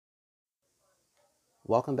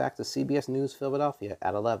Welcome back to CBS News Philadelphia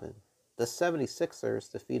at 11. The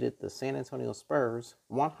 76ers defeated the San Antonio Spurs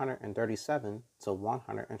 137 to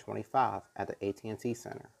 125 at the AT&T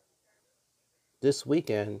Center. This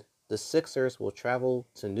weekend, the Sixers will travel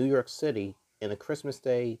to New York City in a Christmas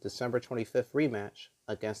Day, December 25th rematch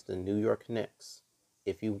against the New York Knicks.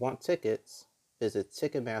 If you want tickets, visit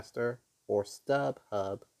Ticketmaster or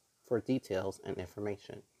StubHub for details and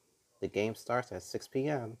information. The game starts at 6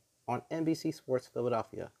 p.m. on NBC Sports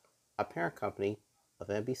Philadelphia, a parent company of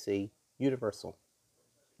NBC Universal.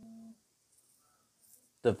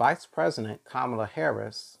 The Vice President, Kamala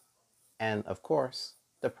Harris, and of course,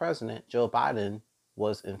 the President, Joe Biden,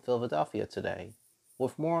 was in Philadelphia today.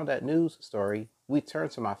 With more on that news story, we turn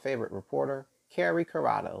to my favorite reporter, Carrie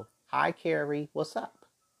Corrado. Hi, Carrie. What's up?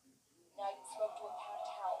 Night spoke to a packed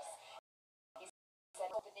house. He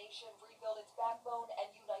said the nation rebuild its backbone and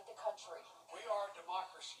unite the country. We are a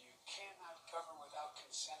democracy. You cannot govern without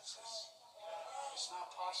consensus. It's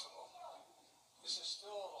not possible. This is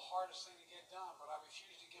still the hardest thing to get done, but I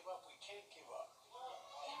refuse to give up. We can't give up.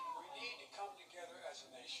 We need to come together as a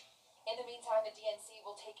nation. In the meantime, the DNC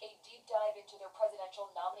will take a deep dive into their presidential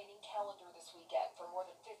nominating calendar this weekend. For more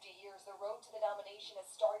than 50 years, the road to the nomination has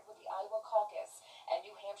started with the Iowa caucus and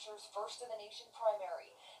New Hampshire's first-in-the-nation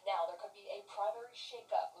primary. Now there could be a primary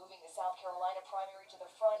shakeup, moving the South Carolina primary to the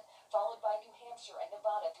front, followed by New Hampshire and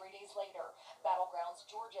Nevada 3 days later. Battlegrounds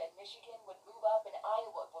Georgia and Michigan would move up, and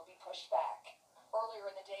Iowa would be pushed back.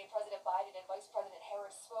 Earlier in the day, President Biden and Vice President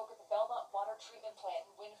Harris spoke at the Belmont Water Treatment Plant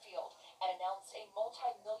in Winfield and announced a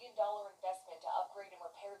multi-million-dollar investment to upgrade and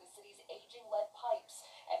repair the city's aging lead pipes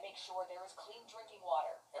and make sure there is clean drinking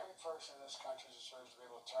water. Every person in this country deserves to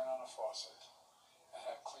be able to turn on a faucet and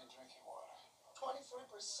have clean drinking water.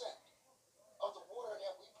 23% of the water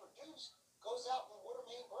that we produce goes out when water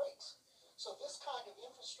main breaks. So this kind of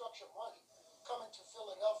infrastructure money coming to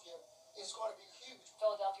Philadelphia is going to be huge.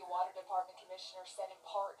 Philadelphia Water Department Commissioner said in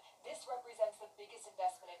part, this represents the biggest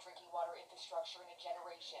investment in drinking water infrastructure in a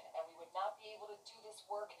generation, and we would not be able to do this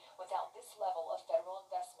work without this level of federal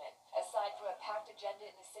investment. Aside from a packed agenda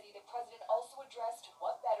in the city, the president also addressed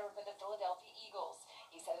what better than the Philadelphia Eagles.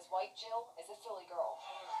 He said his wife Jill is a Philly girl.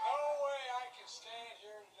 There's no way I can stand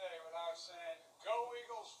here today without saying, go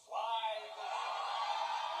Eagles, fly Eagles.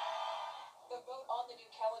 The vote on the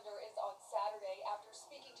new calendar is on Saturday. After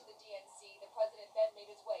speaking to the DNC, the president then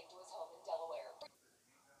made his way to his home in Delaware.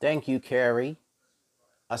 Thank you, Carrie.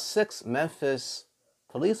 A 6th Memphis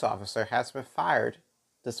police officer has been fired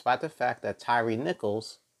despite the fact that Tyre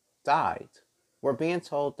Nichols died. We're being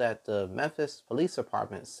told that the Memphis Police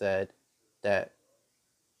Department said that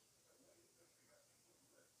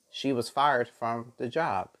she was fired from the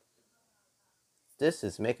job. This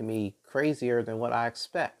is making me crazier than what I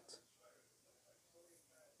expect.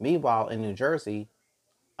 Meanwhile, in New Jersey,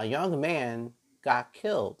 a young man got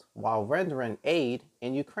killed while rendering aid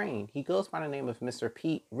in Ukraine. He goes by the name of Mr.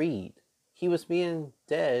 Pete Reed. He was being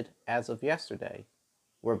dead as of yesterday.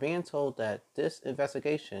 We're being told that this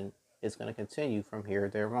investigation is going to continue from here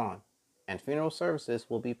thereon, and funeral services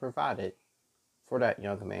will be provided for that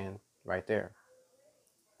young man right there.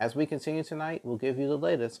 As we continue tonight, we'll give you the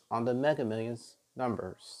latest on the Mega Millions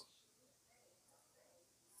numbers.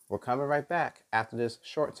 We're coming right back after this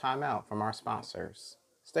short timeout from our sponsors.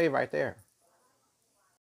 Stay right there.